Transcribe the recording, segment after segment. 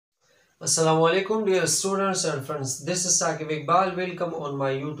Assalamualaikum dear students and friends. This is Iqbal. Welcome on my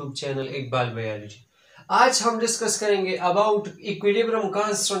YouTube channel Iqbal Biology. आज हम discuss करेंगे about equilibrium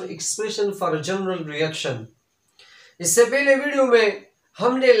constant expression for general reaction. इससे पहले video में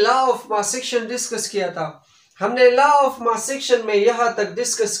हमने law of mass action discuss किया था। हमने लॉ ऑफ मास एक्शन में यहाँ तक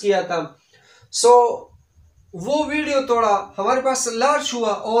डिस्कस किया था। वो वीडियो थोड़ा हमारे पास लार्ज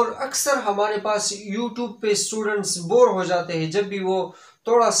हुआ और अक्सर हमारे पास यूट्यूब पे स्टूडेंट्स बोर हो जाते हैं जब भी वो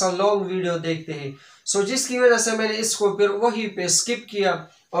थोड़ा सा लॉन्ग वीडियो देखते हैं। जिसकी वजह से मैंने इसको फिर वही पे स्किप किया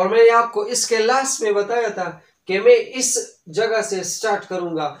और मैंने आपको इसके लास्ट में बताया था कि मैं इस जगह से स्टार्ट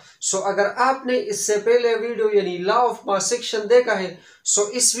करूंगा। अगर आपने इससे पहले वीडियो यानी लॉ ऑफ मास एक्शन देखा है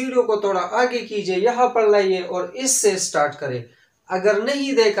इस वीडियो को थोड़ा आगे कीजिए, यहाँ पर लाइए और इससे स्टार्ट करें। अगर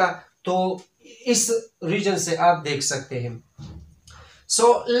नहीं देखा तो इस रीजन से आप देख सकते हैं।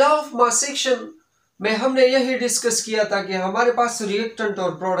 लॉ ऑफ मास एक्शन में हमने यही डिस्कस किया था कि हमारे पास रिएक्टेंट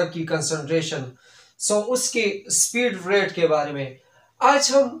और प्रोडक्ट की कंसंट्रेशन उसकी स्पीड रेट के बारे में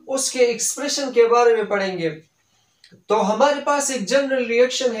आज हम उसके एक्सप्रेशन के बारे में पढ़ेंगे। तो हमारे पास एक जनरल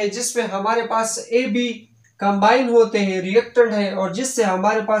रिएक्शन है जिसमें हमारे पास ए बी कंबाइन होते हैं, रिएक्टेंट है, और जिससे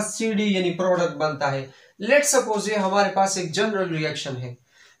हमारे पास सी डी यानी प्रोडक्ट बनता है। लेट सपोज ये हमारे पास एक जनरल रिएक्शन है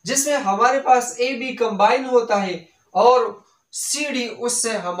जिसमें हमारे पास ए बी कंबाइन होता है और सी डी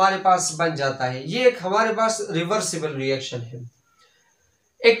उससे हमारे पास बन जाता है। ये एक हमारे पास रिवर्सिबल रिएक्शन है।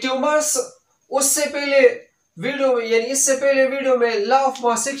 एक्टिव मास उससे पहले वीडियो में यानी इससे पहले वीडियो में लॉ ऑफ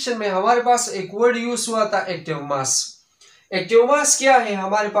मास एक्शन में हमारे पास एक वर्ड यूज हुआ था, एक्टिव मास। एक्टिव मास क्या है?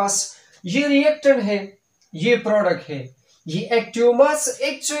 हमारे पास ये रिएक्टेंट है, ये प्रोडक्ट है। ये एक्टिव मास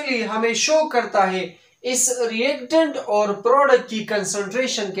एक्चुअली हमें शो करता है इस रिएक्टेंट और प्रोडक्ट की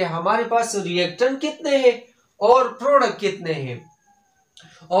कंसंट्रेशन के हमारे पास रिएक्टेंट कितने हैं और प्रोडक्ट कितने हैं।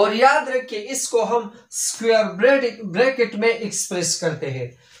 और याद रखिए इसको हम स्क्वायर ब्रैकेट में एक्सप्रेस करते हैं।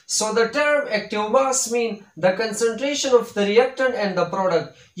 The term active mass mean the concentration of the reactant and the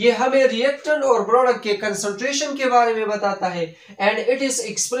product. ये हमें रिएक्टेंट और प्रोडक्ट के कंसंट्रेशन के बारे में बताता है and it is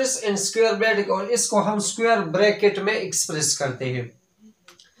express in square bracket, और इसको हम स्क्वायर ब्रैकेट में एक्सप्रेस करते हैं।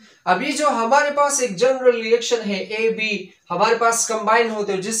 अभी जो हमारे पास एक जनरल रिएक्शन है ए बी हमारे पास कंबाइन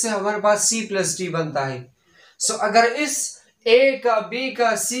होते हैं जिससे हमारे पास सी प्लस डी बनता है। अगर इस ए का, बी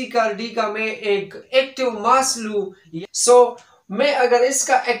का, सी का, डी का मैं एक एक्टिव मास लूं, मैं अगर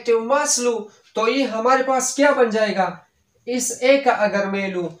इसका एक्टिव मास लूं तो ये हमारे पास क्या बन जाएगा? इस ए का अगर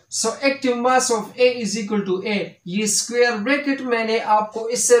मैं लूं active mass of A is equal to ए। ये स्क्वायर ब्रैकेट मैंने आपको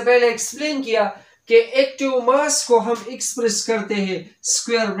इससे पहले एक्सप्लेन किया कि एक्टिव मास को हम एक्सप्रेस करते हैं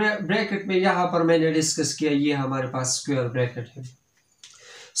स्क्वायर ब्रैकेट में। यहां पर मैंने डिस्कस किया, ये हमारे पास स्क्वायर ब्रैकेट है।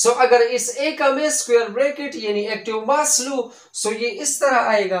 अगर इस ए का मैं स्क्वायर ब्रैकेट यानी एक्टिव मास लूं ये इस तरह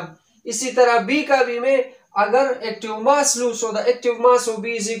आएगा। इसी तरह बी का भी मैं अगर एक्टिव मास लूं the active mass of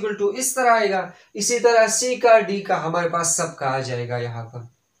B is equal to इस तरह आएगा। इसी तरह सी का, डी का, हमारे पास सबका आ जाएगा यहाँ पर।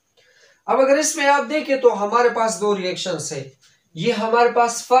 अब अगर इसमें आप देखें तो हमारे पास दो रिएक्शंस है। ये हमारे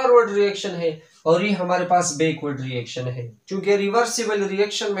पास फॉरवर्ड रिएक्शन है और ये हमारे पास बैकवर्ड रिएक्शन है। क्योंकि रिवर्सिबल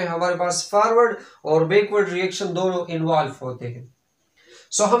रिएक्शन में हमारे पास फॉरवर्ड और बैकवर्ड रिएक्शन दोनों इन्वॉल्व होते हैं।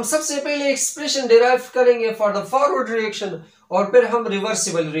 हम सबसे पहले एक्सप्रेशन डिराइव करेंगे फॉर द फॉरवर्ड रिएक्शन और फिर हम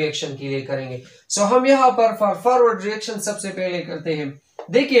रिवर्सिबल रिएक्शन के लिए करेंगे। हम यहाँ पर फॉर फॉरवर्ड रिएक्शन सबसे पहले करते हैं।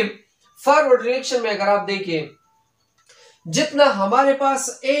 देखिए फॉरवर्ड रिएक्शन में अगर आप देखिए जितना हमारे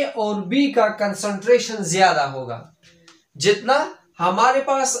पास ए और बी का कंसंट्रेशन ज्यादा होगा, जितना हमारे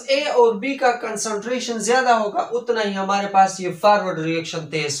पास ए और बी का कंसंट्रेशन ज्यादा होगा उतना ही हमारे पास ये फॉरवर्ड रिएक्शन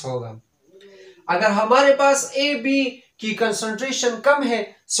तेज होगा। अगर हमारे पास ए बी की कंसंट्रेशन कम है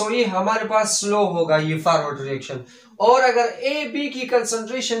ये हमारे पास स्लो होगा ये फॉरवर्ड रिएक्शन, और अगर ए बी की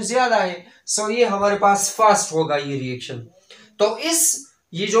कंसंट्रेशन ज्यादा है ये हमारे पास फास्ट होगा ये रिएक्शन। तो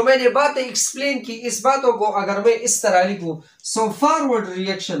ये जो मैंने बातें एक्सप्लेन की इस बातों को अगर मैं इस तरह लिखूं forward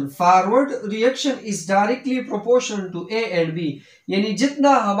reaction is directly proportional to A and B, यानी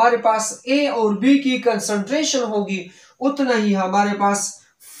जितना हमारे पास ए और बी की कंसंट्रेशन होगी उतना ही हमारे पास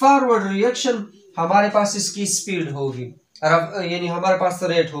फॉरवर्ड रिएक्शन हमारे पास इसकी स्पीड होगी यानी हमारे पास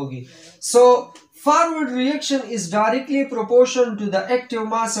रेट होगी। Forward reaction is directly proportional to the active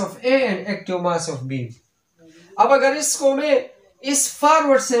mass of A and active mass of B. अब अगर इसको मैं इस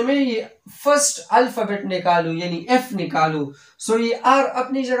फॉरवर्ड से मैं ये फर्स्ट अल्फाबेट निकालू यानी एफ निकालू ये आर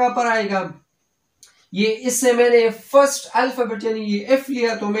अपनी जगह पर आएगा। ये इससे मैंने फर्स्ट अल्फाबेट यानी ये एफ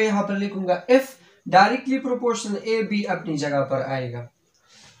लिया तो मैं यहां पर लिखूंगा F directly proportional A B अपनी जगह पर आएगा।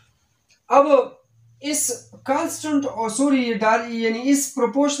 अब इस कांस्टेंट और यानी इस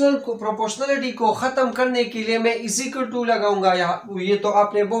प्रोपोर्शनलिटी को खत्म करने के लिए मैं इज इक्वल टू लगाऊंगा। ये तो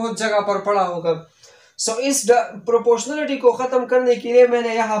आपने बहुत जगह पर पढ़ा होगा। सो इस प्रोपोर्शनलिटी को खत्म करने के लिए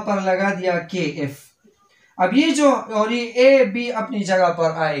मैंने यहां पर लगा दिया के एफ। अब ये जो, और ये ए बी अपनी जगह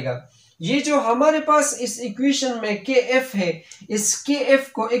पर आएगा। ये जो हमारे पास इस इक्वेशन में के एफ है, इस के एफ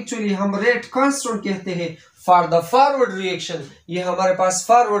को एक्चुअली हम रेट कांस्टेंट कहते हैं फॉर द फॉरवर्ड रिएक्शन। ये हमारे पास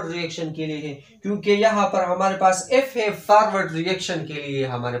फॉरवर्ड रिएक्शन के लिए है, क्योंकि यहां पर हमारे पास एफ है फॉरवर्ड रिएक्शन के लिए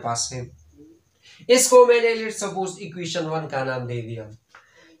हमारे पास है। इसको मैंने लेट्स सपोज इक्वेशन 1 का नाम दे दिया।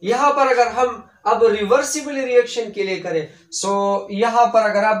 यहां पर अगर हम अब रिवर्सिबल रिएक्शन के लिए करें, सो यहां पर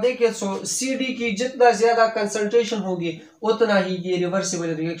अगर आप देखें सो CD की जितना ज्यादा कंसंट्रेशन होगी उतना ही ये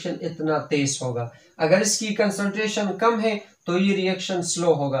रिवर्सिबल रिएक्शन इतना तेज होगा। अगर इसकी कंसंट्रेशन कम है तो ये रिएक्शन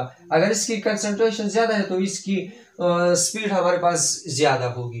स्लो होगा, अगर इसकी कंसंट्रेशन ज्यादा है तो इसकी स्पीड हमारे पास ज्यादा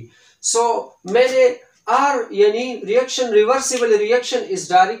होगी। सो मैंने R यानी reaction, reversible reaction is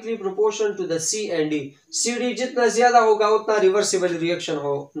directly proportional to the C and D। CD जितना ज्यादा होगा उतना रिवर्सिबल रिएक्शन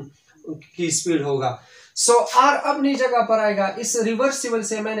की स्पीड होगा। सो R अपनी जगह पर आएगा। इस रिवर्सिबल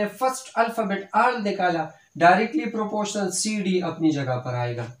से मैंने फर्स्ट अल्फाबेट R निकाला, डायरेक्टली प्रोपोर्शनल CD अपनी जगह पर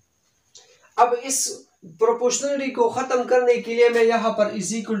आएगा। अब इस प्रोपोर्शनलिटी को खत्म करने के लिए मैं यहां पर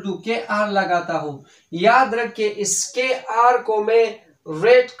इज इक्वल टू के आर लगाता हूं। याद रखिए इस के आर को मैं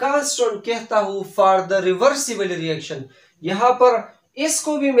रेट कांस्टेंट कहता हूं फॉर द रिवर्सिबल रिएक्शन। यहां पर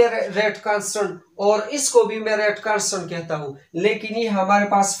इसको भी मैं रेट कांस्टेंट और इसको भी मैं रेट कांस्टेंट कहता हूं, लेकिन ये हमारे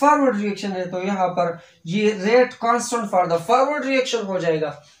पास फॉरवर्ड रिएक्शन है तो यहां पर ये rate constant for the forward reaction हो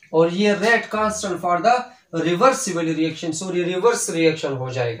जाएगा और ये rate constant for the reversible reaction, sorry reverse reaction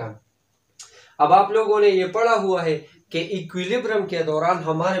हो जाएगा। अब आप लोगों ने ये पढ़ा हुआ है कि इक्विलिब्रियम के दौरान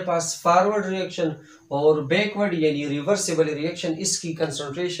हमारे पास फॉरवर्ड रिएक्शन और बैकवर्ड यानी रिवर्सिबल रिएक्शन, इसकी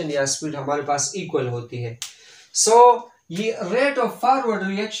कंसंट्रेशन या स्पीड हमारे पास इक्वल होती है। सो ये रेट ऑफ फॉरवर्ड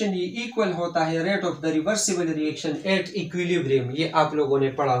रिएक्शन ये इक्वल होता है rate of the reversible reaction at equilibrium. ये आप लोगों ने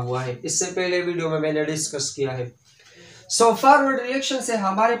पढ़ा हुआ है, इससे पहले वीडियो में मैंने डिस्कस किया है। सो फॉरवर्ड रिएक्शन से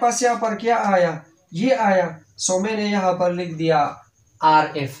हमारे पास यहाँ पर क्या आया, ये आया। सो मैंने यहाँ पर लिख दिया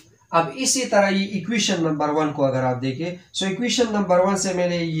आर एफ। अब इसी तरह ये इक्वेशन नंबर 1 को अगर आप देखें, सो इक्वेशन नंबर 1 से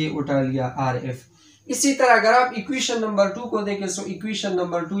मैंने ये उठा लिया आर एफ। इसी तरह अगर आप इक्वेशन नंबर 2 को देखें, सो इक्वेशन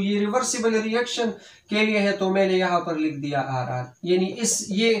नंबर 2 ये रिवर्सिबल रिएक्शन के लिए है तो मैंने यहाँ पर लिख दिया आर आर, यानी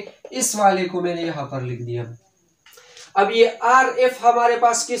इस वाले को मैंने यहाँ पर लिख दिया। अब ये आर एफ हमारे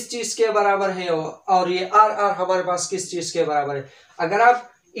पास किस चीज के बराबर है और ये आर आर हमारे पास किस चीज के बराबर है। अगर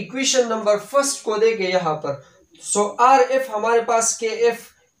आप इक्वेशन नंबर 1 को देखें यहाँ पर, सो आर एफ हमारे पास के एफ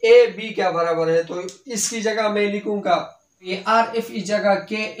ए बी क्या बराबर है, तो इसकी जगह मैं लिखूंगा ये आर एफ इस जगह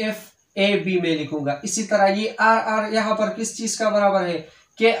के एफ ए बी में लिखूंगा। इसी तरह ये आर आर यहाँ पर किस चीज का बराबर है,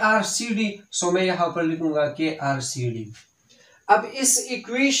 के आर सी डी, सो मैं यहाँ पर लिखूंगा के आर सी डी। अब इस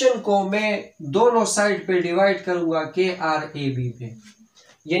इक्वेशन को मैं दोनों साइड पे डिवाइड करूंगा के आर ए बी पे,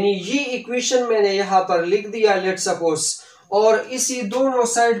 यानी ये इक्वेशन मैंने यहाँ पर लिख दिया लेट सपोज, और इसी दोनों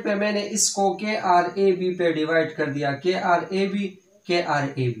साइड पे मैंने इसको के आर ए बी पे डिवाइड कर दिया, के आर ए बी के आर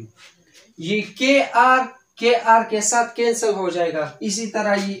ए बी। ये के आर के साथ कैंसिल हो जाएगा, इसी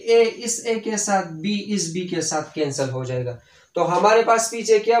तरह ये ए इस ए के साथ, बी इस बी के साथ कैंसिल हो जाएगा। तो हमारे पास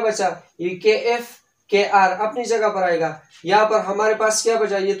पीछे क्या बचा, ये के एफ के आर अपनी जगह पर आएगा। यहाँ पर हमारे पास क्या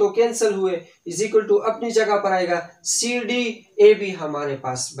बचा, ये तो कैंसिल हुए, इज इक्वल टू अपनी जगह पर आएगा सी डी ए बी हमारे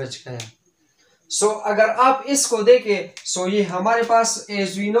पास बच गया। सो अगर आप इसको देखें, सो ये हमारे पास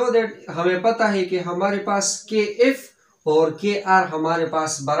एज वी नो दैट हमें पता है कि हमारे पास के एफ और के आर हमारे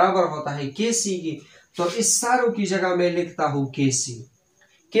पास बराबर होता है के सी की, तो इस सारों की जगह मैं लिखता हूं के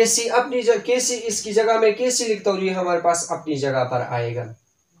सी अपनी जगह, के सी इसकी जगह मैं के सी लिखता हूं, ये हमारे पास अपनी जगह पर आएगा।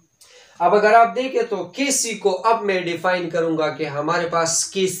 अब अगर आप देखें तो के सी को अब मैं डिफाइन करूंगा कि हमारे पास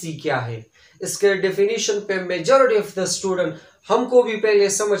के सी क्या है। इसके डेफिनेशन पे मेजॉरिटी ऑफ द स्टूडेंट, हमको भी पहले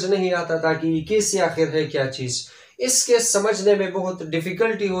समझ नहीं आता था कि के सी आखिर है क्या चीज, इसके समझने में बहुत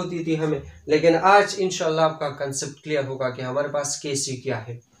डिफिकल्टी होती थी हमें, लेकिन आज इंशाल्लाह आपका कंसेप्ट क्लियर होगा कि हमारे पास के सी क्या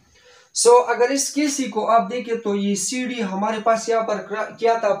है। सो अगर इस के सी को आप देखें तो ये सी डी हमारे पास यहाँ पर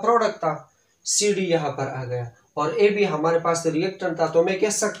क्या था, प्रोडक्ट था, सी डी यहाँ पर आ गया, और ए बी हमारे पास रिएक्टेंट था, तो मैं कह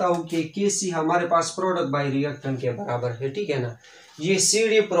सकता हूँ कि के सी हमारे पास प्रोडक्ट बाय रिएक्टेंट के बराबर है, ठीक है ना। ये सी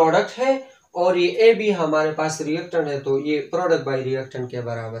डी प्रोडक्ट है और ये ए बी हमारे पास रिएक्टेंट है, तो ये प्रोडक्ट बाय रिएक्टेंट के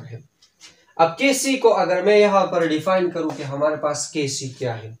बराबर है। अब के सी को अगर मैं यहां पर डिफाइन करूं कि हमारे पास के सी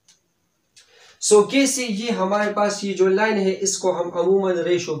क्या है, सो के सी ये हमारे पास ये जो लाइन है इसको हम अमूमन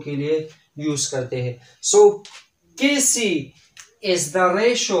रेशो के लिए यूज करते हैं। सो के सी is the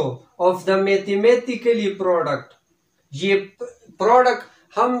ratio of the mathematically product. ये प्रोडक्ट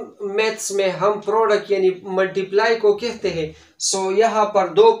हम मैथ्स में हम प्रोडक्ट यानी मल्टीप्लाई को कहते हैं। सो यहाँ पर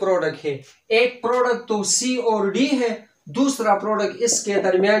दो प्रोडक्ट है, एक प्रोडक्ट तो सी और डी है, दूसरा प्रोडक्ट इसके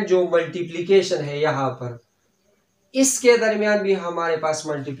दरमियान जो मल्टीप्लिकेशन है यहाँ पर, इसके दरमियान भी हमारे पास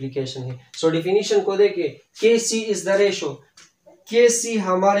मल्टीप्लिकेशन है। सो डिफिनीशन को देखिए, के सी इज द रेशो, के सी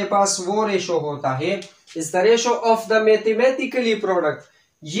हमारे पास वो रेशो होता है, is the ratio of the mathematically product,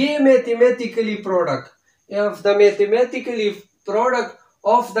 ये mathematically product of the mathematically product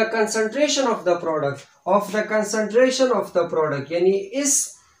of the concentration of the product, of the concentration of the product, यानी इस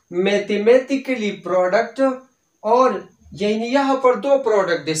मैथमेटिकली प्रोडक्ट, और यानी यहाँ पर दो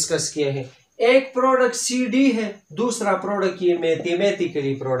प्रोडक्ट डिस्कस किए हैं, एक प्रोडक्ट सी डी है, दूसरा प्रोडक्ट ये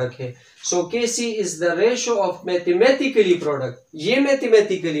मैथमेटिकली प्रोडक्ट है। सो के सी is the ratio of mathematically product, ये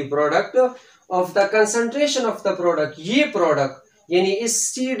mathematically product of the concentration of the product, ये प्रोडक्ट यानी इस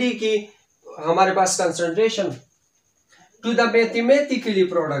सी डी की हमारे पास concentration to the mathematically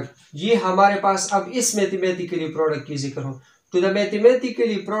product, ये हमारे पास अब इस मैथमेटिकली प्रोडक्ट की जिक्र हो, to the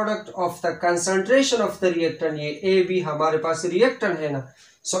mathematically product of the concentration of the reactant, ये ए बी हमारे पास रिएक्टेंट है ना।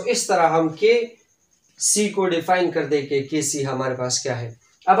 सो इस तरह हम के सी को डिफाइन कर दे के सी हमारे पास क्या है।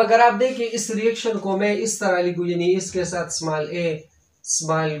 अब अगर आप देखिए इस रिएक्शन को मैं इस तरह लिखूं, यानी इसके साथ स्मॉल ए,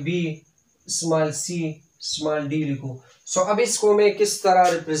 small B, small C, small D लिखूं। सो अब इसको मैं किस तरह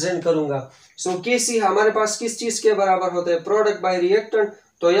रिप्रेजेंट करूंगा। सो के सी हमारे पास किस चीज के बराबर होता है, प्रोडक्ट बाय रिएक्टेंट,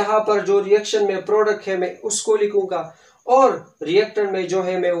 तो यहाँ पर जो रिएक्शन में प्रोडक्ट है मैं उसको लिखूंगा, और रिएक्टेंट में जो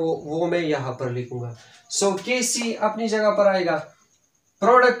है मैं वो मैं यहाँ पर लिखूंगा। सो के सी अपनी जगह पर आएगा,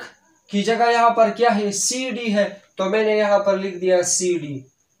 प्रोडक्ट की जगह यहाँ पर क्या है सी डी है, तो मैंने यहाँ पर लिख दिया सी डी,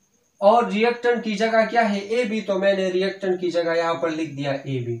 और रिएक्टेंट की जगह क्या है ए बी, तो मैंने रिएक्टेंट की जगह यहाँ पर लिख दिया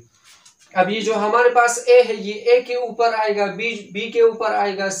ए बी। अब ये जो हमारे पास ए है, ये ए के ऊपर आएगा, बी के ऊपर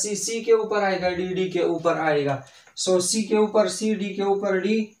आएगा, सी के ऊपर आएगा, डी के ऊपर आएगा। सो सी के ऊपर सी, डी के ऊपर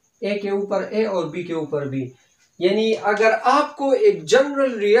डी, ए के ऊपर ए और बी के ऊपर बी। यानी अगर आपको एक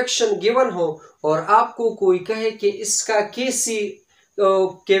जनरल रिएक्शन गिवन हो और आपको कोई कहे कि इसका के सी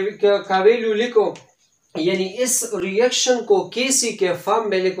का वैल्यू लिखो, यानी इस रिएक्शन को के सी के फॉर्म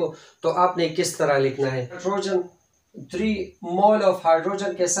में लिखो, तो आपने किस तरह लिखना है। हाइड्रोजन 3 मोल ऑफ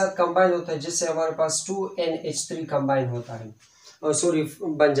हाइड्रोजन के साथ कंबाइन होता है, जिससे हमारे पास 2NH3 कंबाइन होता है, सॉरी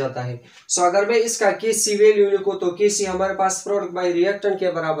बन जाता है। सो अगर मैं इसका के सी वैल्यू लिखूं, तो के सी हमारे पास प्रोडक्ट बाय रिएक्टेंट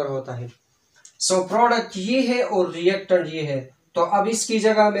के बराबर होता है। सो प्रोडक्ट ये है और रिएक्टेंट ये है, तो अब इसकी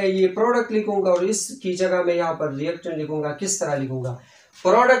जगह मैं ये प्रोडक्ट लिखूंगा और इसकी जगह मैं यहाँ पर रिएक्टेंट लिखूंगा। किस तरह लिखूंगा,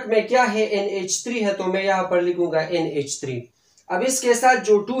 प्रोडक्ट में क्या है NH3 है, तो मैं यहाँ पर लिखूंगा NH3। अब इसके साथ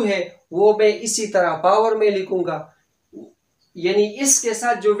जो 2 है वो मैं इसी तरह पावर में लिखूंगा, यानी इसके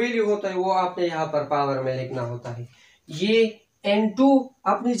साथ जो वैल्यू होता है वो आपने यहाँ पर पावर में लिखना होता है। ये N2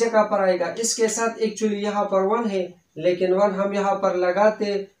 अपनी जगह पर आएगा, इसके साथ एक्चुअली यहाँ पर 1 है, लेकिन 1 हम यहाँ पर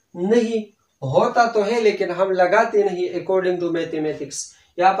लगाते नहीं, होता तो है लेकिन हम लगाते नहीं अकॉर्डिंग टू मैथमेटिक्स।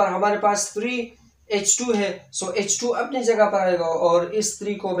 यहाँ पर हमारे पास 3H2 है, सो H2 अपनी जगह पर आएगा, और इस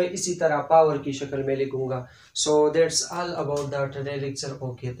 3 को मैं इसी तरह पावर की शक्ल में लिखूंगा। So that's all about the today lecture.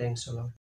 Okay, thanks a lot.